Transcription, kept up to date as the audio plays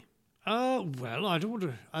Well, I don't want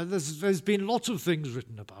to. There's been lots of things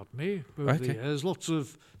written about me over the years. Lots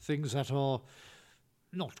of things that are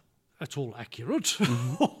not at all accurate,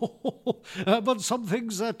 but some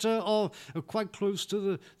things that are quite close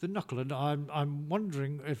to the knuckle. And I'm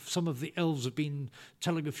wondering if some of the elves have been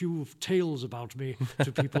telling a few tales about me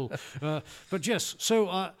to people. But yes, so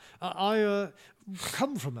I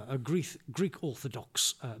come from a Greek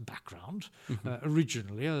Orthodox background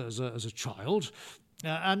originally as a child.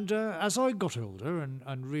 And as I got older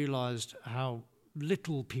and realised how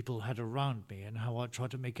little people had around me and how I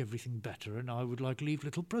tried to make everything better, and I would leave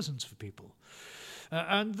little presents for people.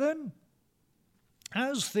 And then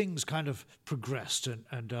as things kind of progressed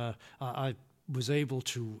and I was able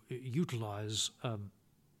to utilise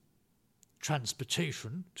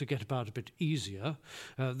transportation to get about a bit easier.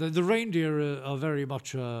 The reindeer are very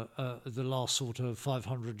much the last sort of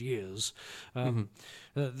 500 years.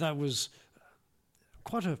 That was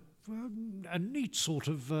quite a neat sort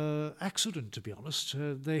of accident, to be honest.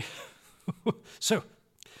 So,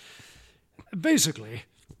 basically,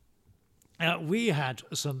 we had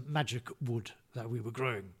some magic wood that we were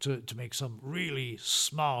growing to make some really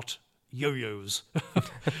smart yo-yos.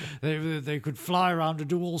 They could fly around and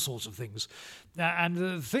do all sorts of things. And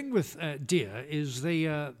the thing with deer is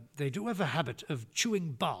they do have a habit of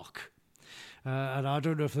chewing bark. And I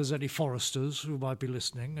don't know if there's any foresters who might be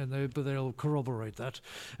listening, but they'll corroborate that.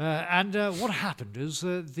 And what happened is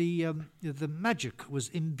the magic was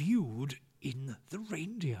imbued in the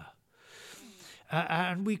reindeer.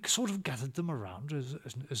 And we sort of gathered them around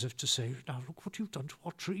as if to say, now look what you've done to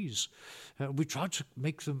our trees. We tried to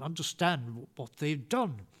make them understand what they'd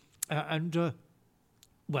done.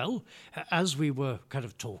 Well, as we were kind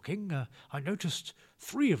of talking, I noticed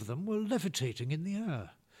 3 of them were levitating in the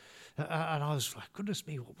air. And I was like, goodness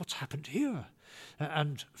me, what's happened here?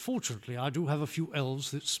 And fortunately, I do have a few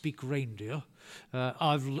elves that speak reindeer.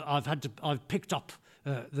 I've picked up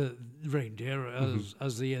the reindeer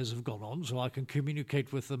as the years have gone on, so I can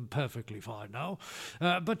communicate with them perfectly fine now.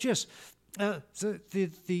 But yes,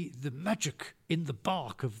 the magic in the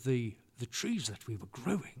bark of the trees that we were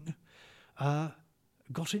growing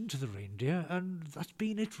got into the reindeer, and that's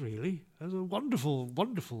been it, really. It was a wonderful,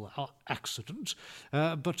 wonderful accident,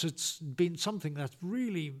 but it's been something that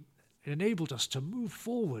really enabled us to move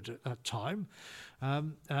forward at that time,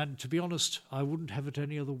 and to be honest, I wouldn't have it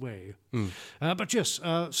any other way. But yes,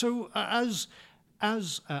 so as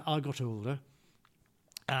I got older,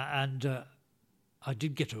 and I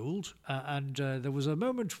did get old, and there was a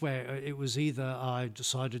moment where it was either I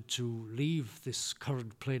decided to leave this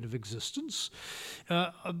current plane of existence,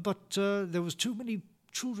 but there was too many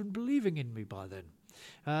children believing in me by then.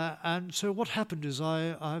 And so what happened is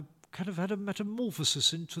I kind of had a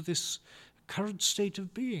metamorphosis into this current state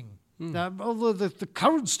of being. Although the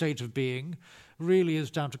current state of being really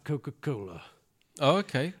is down to Coca-Cola. Oh,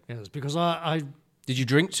 okay. Yes, because I Did you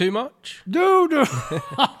drink too much? No. No.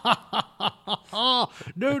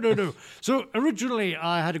 So originally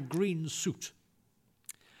I had a green suit.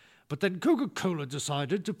 But then Coca-Cola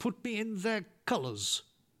decided to put me in their colours.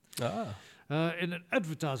 In an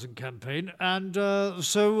advertising campaign. And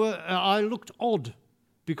so I looked odd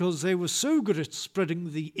because they were so good at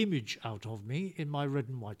spreading the image out of me in my red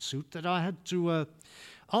and white suit that I had to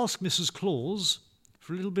ask Mrs. Claus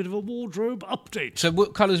for a little bit of a wardrobe update. So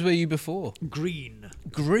what colours were you before? Green.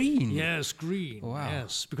 Green? Yes, green. Wow.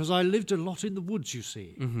 Yes, because I lived a lot in the woods, you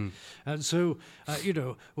see. And so,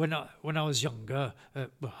 when I was younger,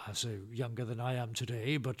 well, I say younger than I am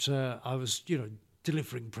today, but I was,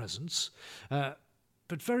 delivering presents,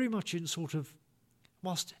 but very much in sort of,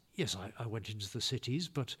 whilst, yes, I went into the cities,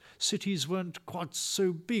 but cities weren't quite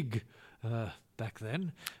so big back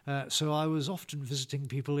then. So I was often visiting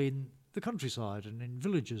people in the countryside and in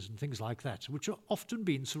villages and things like that, which are often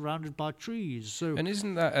being surrounded by trees. So, and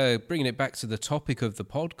isn't that, bringing it back to the topic of the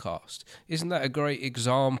podcast, isn't that a great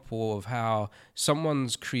example of how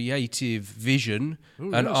someone's creative vision,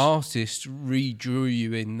 an artist redrew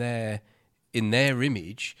you in their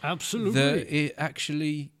image? Absolutely. That it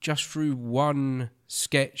actually, just through one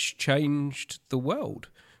sketch, changed the world.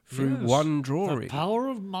 Through one drawing. The power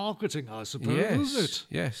of marketing, I suppose, isn't it?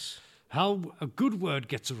 Yes. How a good word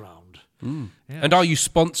gets around. Yes. And are you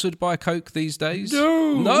sponsored by Coke these days?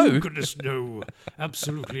 No. No. Oh, goodness, no.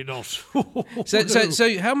 Absolutely not.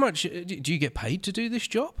 So how much do you get paid to do this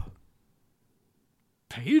job?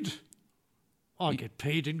 Paid? I get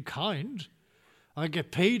paid in kind. I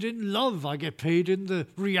get paid in love. I get paid in the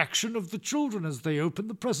reaction of the children as they open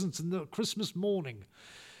the presents in the Christmas morning.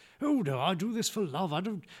 Oh no, I do this for love. I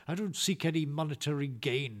don't seek any monetary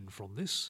gain from this.